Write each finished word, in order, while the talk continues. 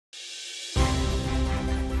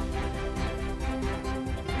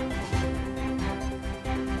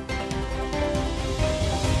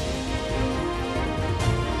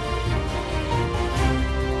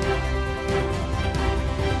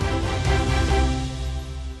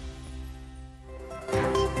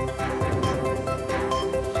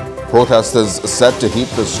Protesters set to hit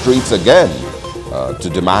the streets again to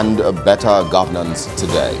demand a better governance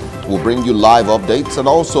today. We'll bring you live updates and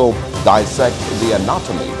also dissect the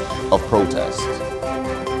anatomy of protests.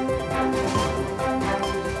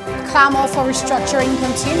 Clamor for restructuring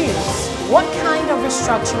continues. What kind of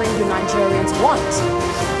restructuring do Nigerians want?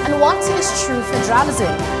 And what is true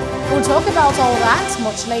federalism? We'll talk about all that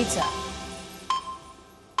much later.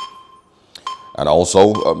 And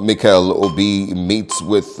also, Mikel meets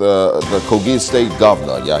with the Kogi State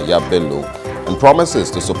Governor, Yahaya Bello, and promises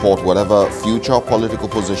to support whatever future political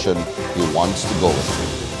position he wants to go into.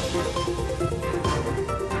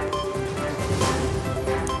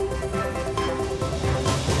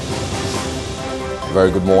 Very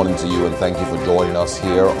good morning to you and thank you for joining us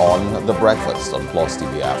here on The Breakfast on Plus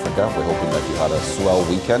TV Africa. We're hoping that you had a swell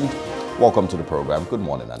weekend. Welcome to the program. Good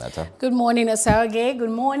morning, Aneta. Good morning, Alaseyori.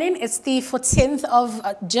 Good morning. It's the 14th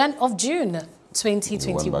of June,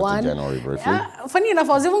 2021. You went back to January briefly. Funny enough,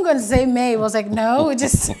 I was even going to say May. I was like, no, we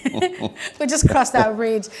just crossed that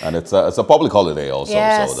bridge. And it's a public holiday also,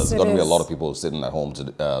 yes, so there's going to be a lot of people sitting at home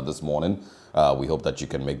this morning. We hope that you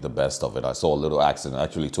can make the best of it. I saw a little accident,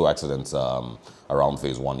 actually two accidents around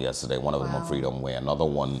phase 1 yesterday. One of them on Freedom Way, another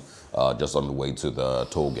one just on the way to the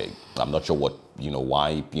toll gate. I'm not sure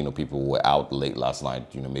why people were out late last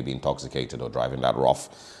night, maybe intoxicated or driving that rough.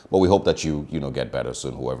 But we hope that you get better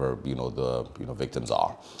soon, whoever the victims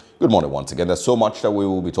are. Good morning once again. There's so much that we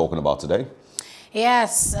will be talking about today.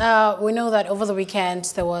 Yes, we know that over the weekend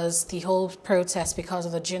there was the whole protest because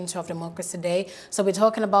of the Junta of Democracy Day. So we're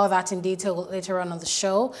talking about that in detail later on the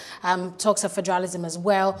show. Talks of federalism as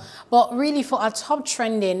well. But really for our top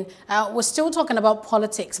trending, we're still talking about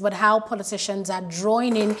politics, but how politicians are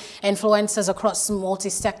drawing in influencers across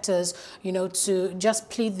multi-sectors, to just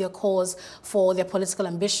plead their cause for their political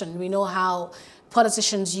ambition. We know how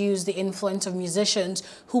politicians use the influence of musicians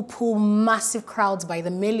who pull massive crowds by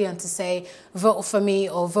the million to say, vote for me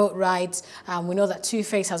or vote right. We know that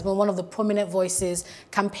Two-Face has been one of the prominent voices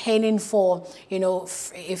campaigning for,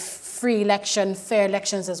 free election, fair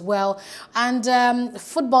elections as well. And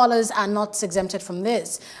footballers are not exempted from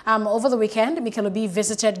this. Over the weekend, Mikel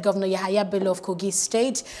visited Governor Yahaya Bello of Kogi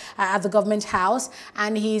State at the government house,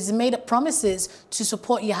 and he's made promises to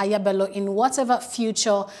support Yahaya Bello in whatever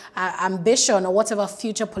future ambition or whatever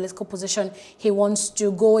future political position he wants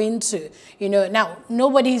to go into. Now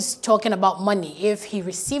nobody's talking about money. If he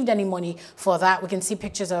received any money for that, we can see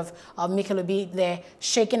pictures of Mikel there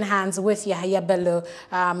shaking hands with Yahaya Bello.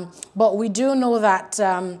 But we do know that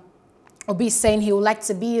Obi saying he would like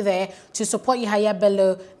to be there to support Yahaya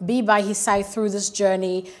Bello, be by his side through this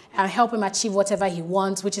journey, and help him achieve whatever he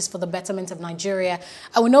wants, which is for the betterment of Nigeria.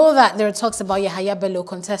 And we know that there are talks about Yahaya Bello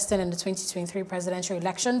contesting in the 2023 presidential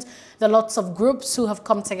elections. There are lots of groups who have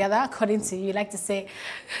come together, according to you like to say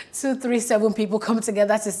 237 people come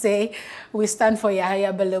together to say we stand for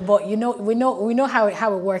Yahaya Bello. But we know how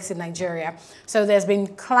it works in Nigeria. So there's been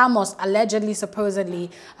clamors allegedly,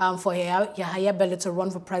 supposedly, for Yahaya Bello to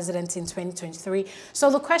run for president in 2023.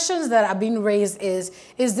 So the questions that are being raised is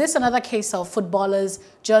this another case of footballers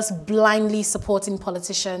just blindly supporting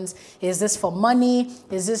politicians? Is this for money?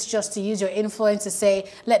 Is this just to use your influence to say,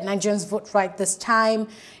 let Nigerians vote right this time?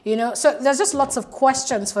 So there's just lots of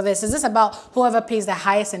questions for this. Is this about whoever pays the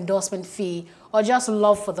highest endorsement fee or just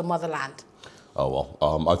love for the motherland? Oh,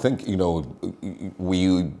 well, I think,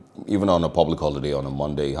 we, even on a public holiday on a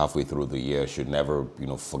Monday halfway through the year, should never,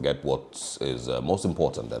 forget what is most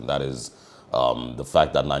important, and that is the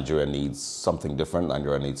fact that Nigeria needs something different.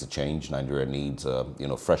 Nigeria needs a change. Nigeria needs,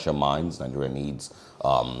 fresher minds. Nigeria needs,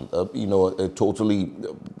 a totally,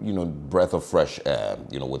 breath of fresh air,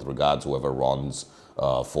 with regards to whoever runs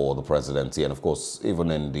for the presidency, and of course,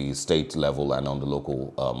 even in the state level and on the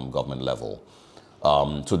local government level.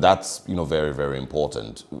 So that's, very, very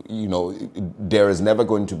important. There is never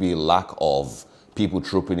going to be a lack of people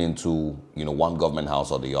trooping into, one government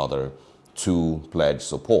house or the other to pledge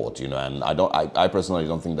support, and I personally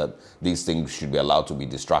don't think that these things should be allowed to be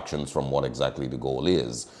distractions from what exactly the goal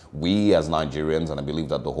is. We as Nigerians, and I believe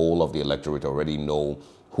that the whole of the electorate already know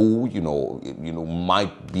who,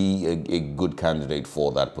 might be a good candidate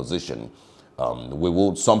for that position.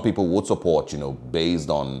 Some people would support, based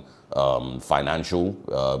on financial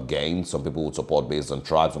gain. Some people would support based on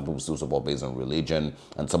tribe. Some people still support based on religion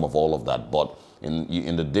and some of all of that. But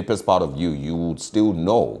in the deepest part of you, you would still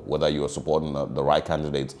know whether you are supporting the right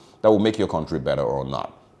candidates that will make your country better or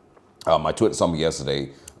not. I tweeted something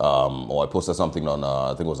yesterday, or I posted something on,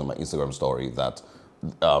 I think it was on my Instagram story, that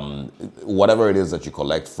whatever it is that you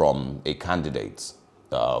collect from a candidate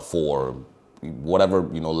for whatever,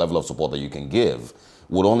 level of support that you can give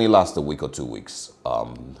would only last a week or 2 weeks,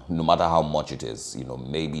 no matter how much it is,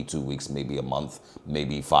 maybe 2 weeks, maybe a month,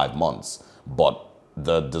 maybe 5 months. But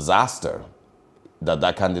the disaster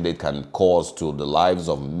that candidate can cause to the lives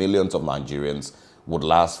of millions of Nigerians would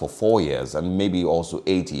last for 4 years and maybe also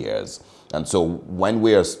 8 years. And so when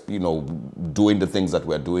we are, doing the things that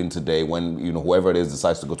we're doing today, when, whoever it is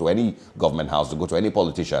decides to go to any government house, to go to any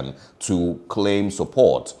politician to claim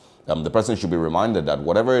support, the president should be reminded that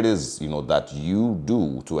whatever it is, that you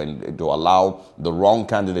do to allow the wrong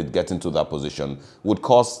candidate get into that position would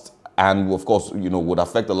cost and, of course, would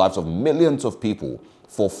affect the lives of millions of people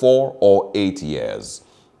for 4 or 8 years.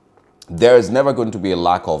 There is never going to be a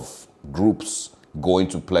lack of groups going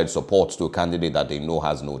to pledge support to a candidate that they know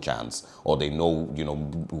has no chance, or they know,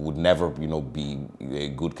 would never, be a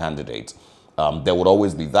good candidate. There would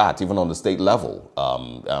always be that, even on the state level.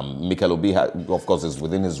 Mikel, of course, is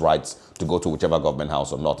within his rights to go to whichever government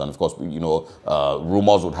house or not. And of course,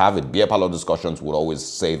 rumors would have it. Beer parlor discussions would always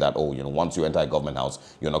say that, oh, once you enter a government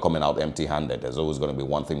house, you're not coming out empty-handed. There's always going to be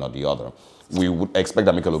one thing or the other. We would expect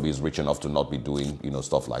that Mikel is rich enough to not be doing,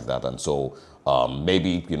 stuff like that. And so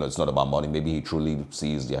maybe, it's not about money. Maybe he truly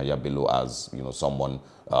sees Yahaya Bello as, someone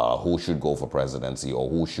who should go for presidency or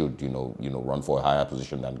who should, run for a higher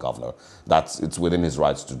position than governor. It's within his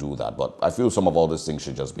rights to do that. But I feel some of all these things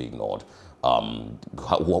should just be ignored.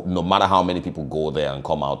 No matter how many people go there and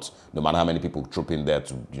come out, no matter how many people troop in there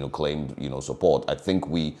to, claim, support, I think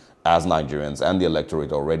we, as Nigerians and the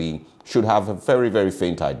electorate already should have a very, very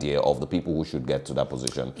faint idea of the people who should get to that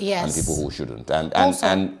position and people who shouldn't. And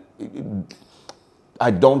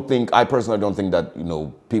I personally don't think that,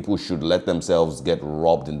 people should let themselves get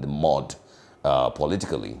robbed in the mud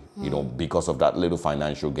politically, because of that little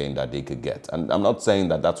financial gain that they could get. And I'm not saying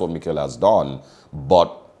that that's what Mikel has done,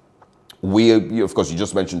 but of course, you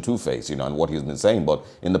just mentioned Two-Face, and what he's been saying, but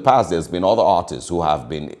in the past, there's been other artists who have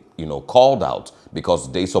been, called out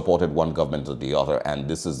because they supported one government or the other, and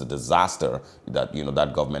this is the disaster that,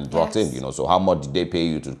 that government brought in, So how much did they pay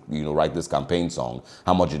you to, write this campaign song?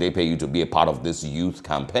 How much did they pay you to be a part of this youth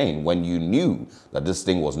campaign when you knew that this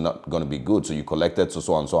thing was not going to be good? So you collected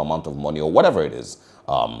so and so amount of money or whatever it is,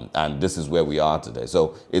 and this is where we are today.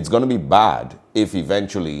 So it's going to be bad if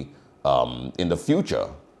eventually, in the future,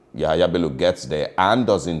 Yahaya Bello gets there and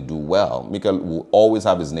doesn't do well. Mikel will always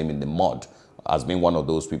have his name in the mud as being one of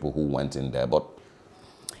those people who went in there. But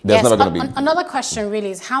there's never going to be... Another question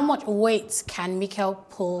really is, how much weight can Mikel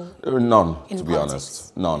pull? None, to be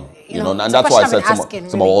honest. None. And that's why I said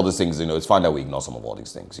some of all these things, it's fine that we ignore some of all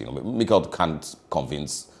these things. Mikel can't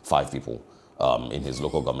convince 5 people in his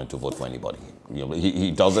local government to vote for anybody.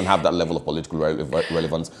 He doesn't have that level of political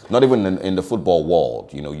relevance, not even in the football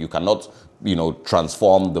world. You cannot,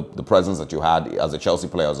 transform the presence that you had as a Chelsea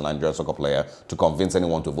player, as a Nigerian soccer player, to convince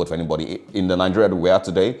anyone to vote for anybody in the Nigeria that we are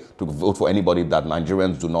today, to vote for anybody that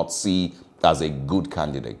Nigerians do not see as a good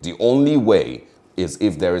candidate. The only way is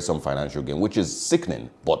if there is some financial gain, which is sickening,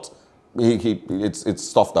 but it's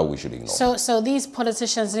stuff that we should ignore. So these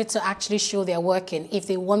politicians need to actually show they're working if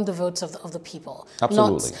they want the votes of the people.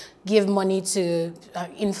 Absolutely. Not give money to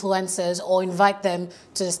influencers or invite them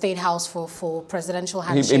to the State House for presidential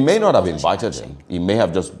handshakes. He may not have invited him. He may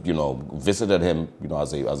have just, visited him,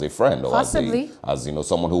 as a friend or possibly as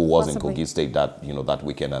someone who was in Kogi State that, that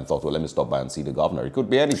weekend and thought, well, let me stop by and see the governor. It could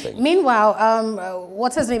be anything. Meanwhile,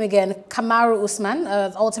 what's his name again? Kamaru Usman,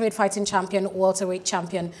 Ultimate Fighting Champion, welterweight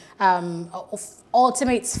champion,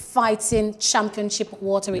 Ultimate Fighting Championship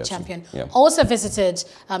welterweight champion, also visited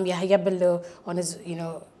Yahaya Bello on his,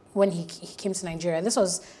 when he came to Nigeria. This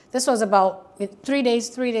was about 3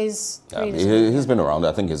 days. He's been around.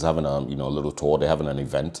 I think he's having a little tour. They're having an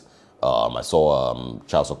event. I saw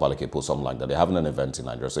Charles Okpaleke post something like that. They're having an event in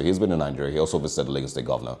Nigeria. So he's been in Nigeria. He also visited the Lagos State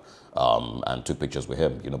governor and took pictures with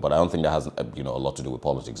him. But I don't think that has a lot to do with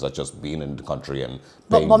politics. That's just being in the country and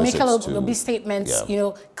paying visits to... But Mikel Obi's statements,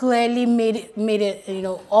 clearly made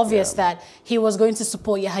it, obvious that he was going to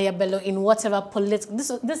support Yahaya Bello in whatever political...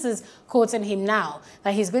 This is quoting him now,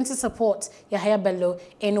 that he's going to support Yahaya Bello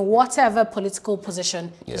in whatever political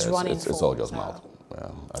position he's running for. It's all just mouth. Yeah,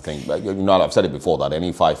 I think, I've said it before, that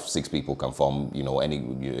any 5-6 people can form,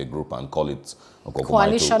 a group and call it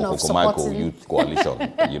coalition of supporting youth coalition,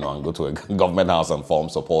 and go to a government house and form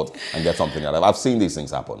support and get something out of it. I've seen these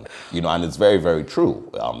things happen, and it's very, very true.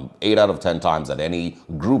 8 out of 10 times that any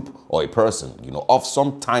group or a person, of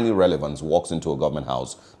some tiny relevance walks into a government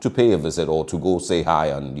house to pay a visit or to go say hi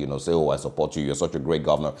and, say, oh, I support you, you're such a great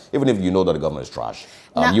governor, even if you know that the governor is trash,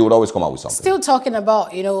 you would always come out with something. Still talking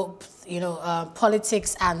about,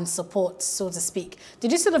 politics and support, so to speak.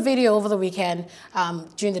 Did you see the video over the weekend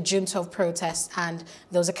during the June 12 protest, and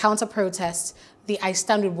there was a counter protest, the I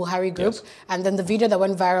Stand with Buhari group, Yes. and then the video that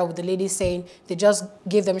went viral with the lady saying they just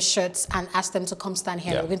gave them shirts and asked them to come stand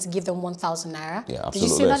here. Yeah. We're going to give them 1,000 naira. Yeah, absolutely. Did you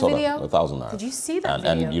see that video? 1,000 naira. Did you see that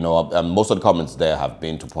video? And and most of the comments there have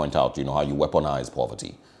been to point out, how you weaponize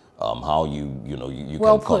poverty. How you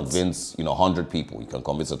Well can put. convince 100 people, you can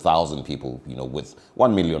convince 1,000 people with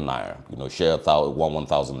 1 million naira, share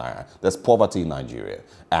 1,000 naira. There's poverty in Nigeria,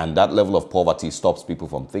 and that level of poverty stops people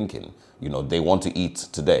from thinking. They want to eat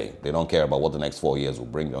today. They don't care about what the next 4 years will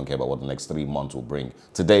bring. They don't care about what the next 3 months will bring.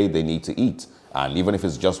 Today they need to eat, and even if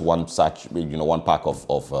it's just one pack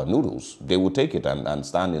of noodles, they will take it and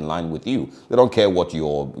stand in line with you. They don't care what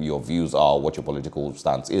your views are, what your political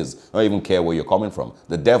stance is. They don't even care where you're coming from.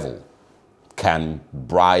 The devil can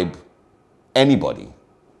bribe anybody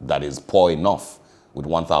that is poor enough with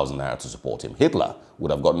 1,000 naira to support him. Hitler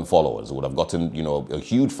would have gotten followers, would have gotten, a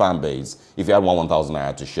huge fan base if he had 1,000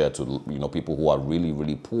 naira to share to, people who are really,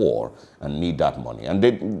 really poor and need that money. And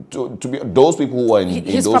those people who are in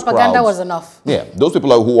his those propaganda crowds, was enough. Yeah, those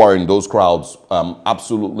people who are in those crowds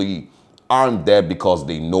absolutely aren't there because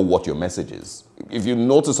they know what your message is. If you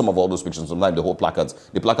notice some of all those pictures, sometimes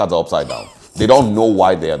the placards are upside down. They don't know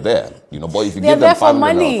why they are there, But if you give them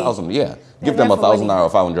 500 or 1,000, give them 1,000 naira or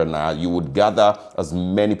 500 naira, you would gather as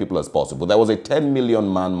many people as possible. There was a 10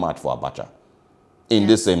 million man march for Abacha in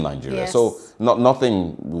this same Nigeria. Yes. So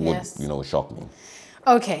nothing would, shock me.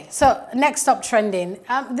 Okay, so next up trending.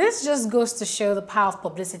 This just goes to show the power of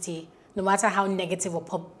publicity, no matter how negative or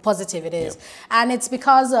positive it is. Yeah. And it's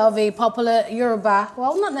because of a popular Yoruba,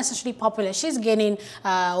 well, not necessarily popular. She's gaining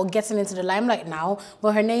or getting into the limelight now,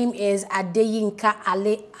 but her name is Adeyinka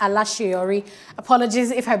Alaseyori.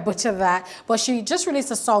 Apologies if I butcher that, but she just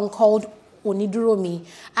released a song called Oniduromi,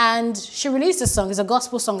 and she released a song. It's a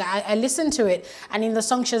gospel song. I listened to it, and in the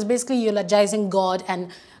song she was basically eulogizing God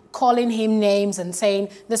and calling him names and saying,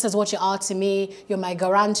 this is what you are to me, you're my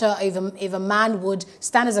guarantor. If a man would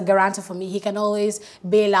stand as a guarantor for me, he can always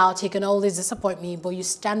bail out, he can always disappoint me, but you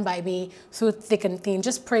stand by me through thick and thin,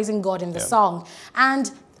 just praising God in the song.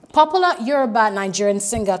 And popular Yoruba Nigerian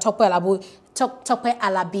singer Tope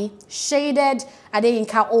Alabi shaded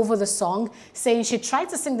Adeyinka over the song, saying she tried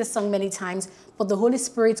to sing this song many times, but the Holy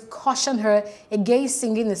Spirit cautioned her against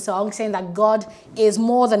singing the song, saying that God is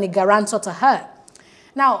more than a guarantor to her.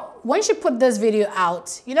 Now, when she put this video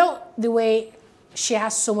out, the way she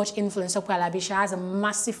has so much influence, Tope Alabi, she has a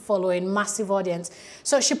massive following, massive audience.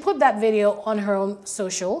 So she put that video on her own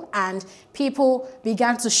social, and people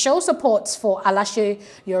began to show support for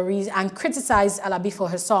Alaseyori and criticize Alabi for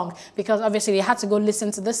her song, because obviously they had to go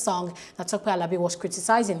listen to this song that Tope Alabi was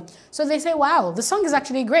criticizing. So they say, wow, the song is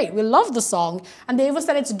actually great. We love the song. And they even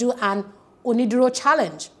started to do an Oniduro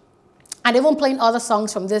challenge. And even playing other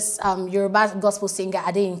songs from this Yoruba gospel singer,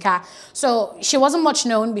 Adeyinka. So she wasn't much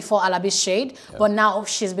known before Alabi's shade, but now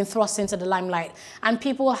she's been thrust into the limelight. And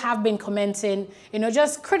people have been commenting,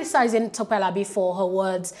 just criticizing Tope Alabi for her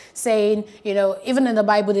words, saying, even in the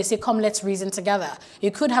Bible, they say, come, let's reason together.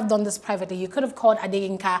 You could have done this privately. You could have called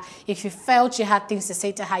Adeyinka if you felt you had things to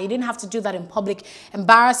say to her. You didn't have to do that in public,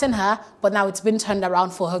 embarrassing her, but now it's been turned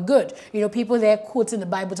around for her good. People there quoting the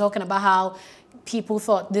Bible, talking about how people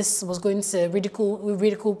thought this was going to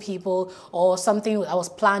ridicule people, or something that was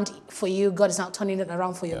planned for you. God is now turning it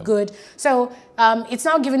around for your good. So it's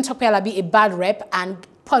now giving Tope Alabi a bad rep and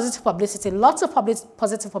positive publicity, lots of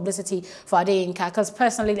positive publicity for Adeyinka, because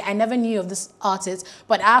personally, I never knew of this artist,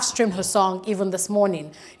 but I've streamed her song even this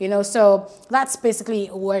morning, so that's basically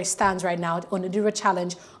where it stands right now on the Duro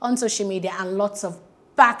Challenge on social media, and lots of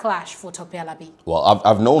backlash for Tope Alabi. Well,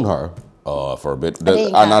 I've known her for a bit,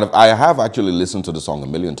 and I have actually listened to the song a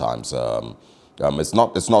million times. It's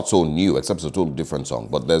not so new, except it's a totally different song.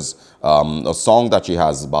 But there's a song that she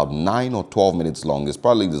has about 9 or 12 minutes long. It's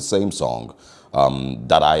probably the same song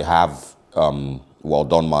that I have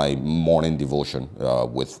done my morning devotion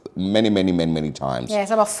with many times. Yeah,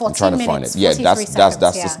 it's about 40 trying minutes. to find it. Yeah,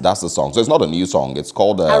 that's the song. So it's not a new song. It's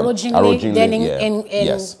called Arojinle, then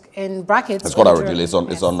in brackets. It's called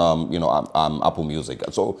Arojinle. It's on Apple Music.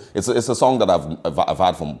 So it's a song that I've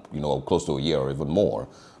had for close to a year or even more.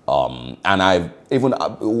 And I've even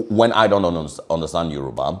when I don't understand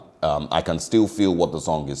Yoruba, I can still feel what the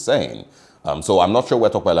song is saying. So I'm not sure where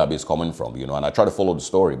Tope Alabi is coming from, you know, and I try to follow the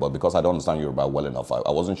story, but because I don't understand Yoruba well enough, I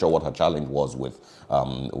wasn't sure what her challenge was with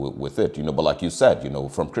it, you know. But like you said, you know,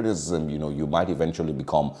 from criticism, you know, you might eventually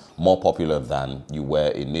become more popular than you were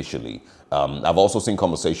initially. I've also seen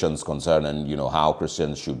conversations concerning, you know, how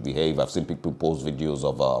Christians should behave. I've seen people post videos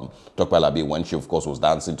of Tope Alabi when she, of course, was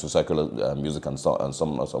dancing to secular music and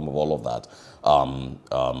some of all of that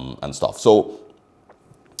and stuff. So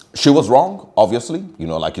she was wrong, obviously. You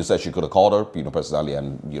know, like you said, she could have called her, you know, personally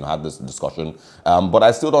and, you know, had this discussion. But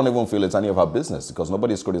I still don't even feel it's any of her business because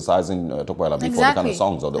nobody's criticizing Tope Alabi for the kind of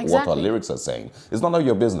songs or what her lyrics are saying. It's none of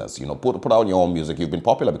your business. You know, put out your own music. You've been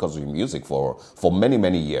popular because of your music for many,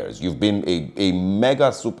 many years. You've been a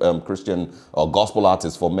mega Christian or gospel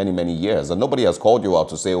artist for many, many years. And nobody has called you out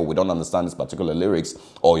to say, oh, we don't understand this particular lyrics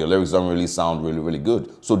or your lyrics don't really sound really, really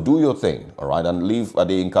good. So do your thing, all right? And leave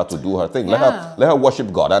Adeyinka to do her thing. Yeah. Let her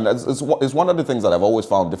worship God. And it's one of the things that I've always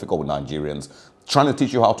found difficult with Nigerians, trying to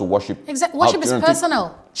teach you how to worship. Exactly. Worship is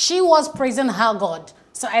personal. She was praising her God.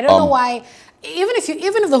 So I don't know why, even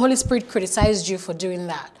if the Holy Spirit criticized you for doing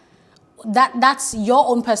that, that's your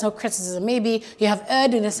own personal criticism. Maybe you have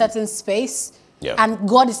erred in a certain space and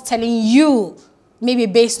God is telling you, maybe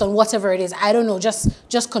based on whatever it is, I don't know,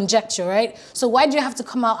 just conjecture, right? So why do you have to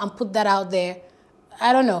come out and put that out there?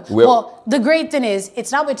 I don't know. Well, the great thing is,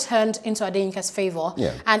 it's now returned into Adeyinka's favor.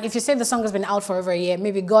 Yeah. And if you say the song has been out for over a year,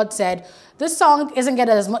 maybe God said, this song isn't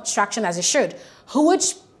getting as much traction as it should.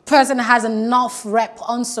 Which person has enough rep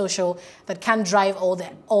on social that can drive all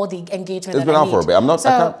the engagement? It's been out for a bit.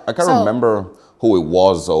 I can't remember who it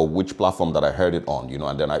was or which platform that I heard it on, you know,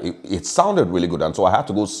 and then it sounded really good. And so I had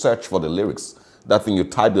to go search for the lyrics. That thing, you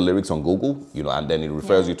type the lyrics on Google, you know, and then it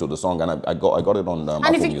refers you to the song, and I got it on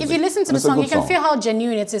and if you listen to the song, you can feel how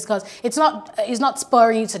genuine it is because it's not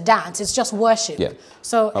spurring you to dance; it's just worship. Yeah.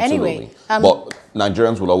 So anyway, but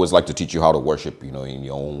Nigerians will always like to teach you how to worship, you know, in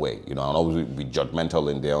your own way, you know, and always be judgmental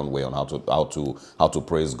in their own way on how to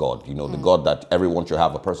praise God, you know, the God that everyone should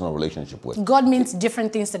have a personal relationship with. God means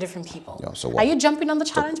different things to different people. Yeah, so are you jumping on the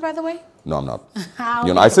challenge, by the way? No, I'm not.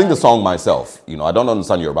 You know, I sing the song myself. You know, I don't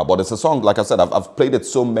understand Yoruba, but it's a song. Like I said, I've played it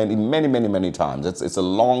so many times. It's a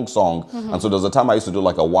long song, and so there's a time I used to do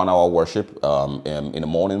like a 1 hour worship in the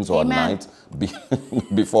mornings or at night.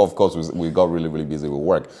 Before, of course, we got really busy with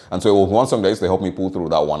work, and so it was one song that used to help me pull through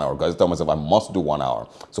that 1 hour. Because I tell myself I must do 1 hour.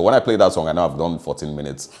 So when I play that song, I know I've done 14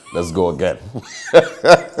 minutes. Let's go again. You're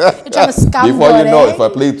trying to scam Before you know, if I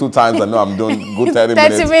play it 2 times, I know I'm doing good 30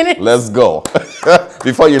 minutes. Let's go.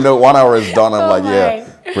 Before you know, 1 hour is done. I'm like, yeah,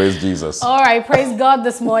 praise Jesus. All right, praise God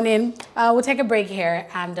this morning. We'll take a break here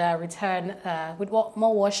and return with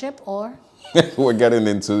more worship or... We're getting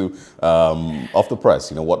into off the press.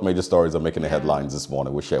 You know, what major stories are making the headlines this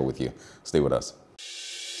morning. We'll share with you. Stay with us.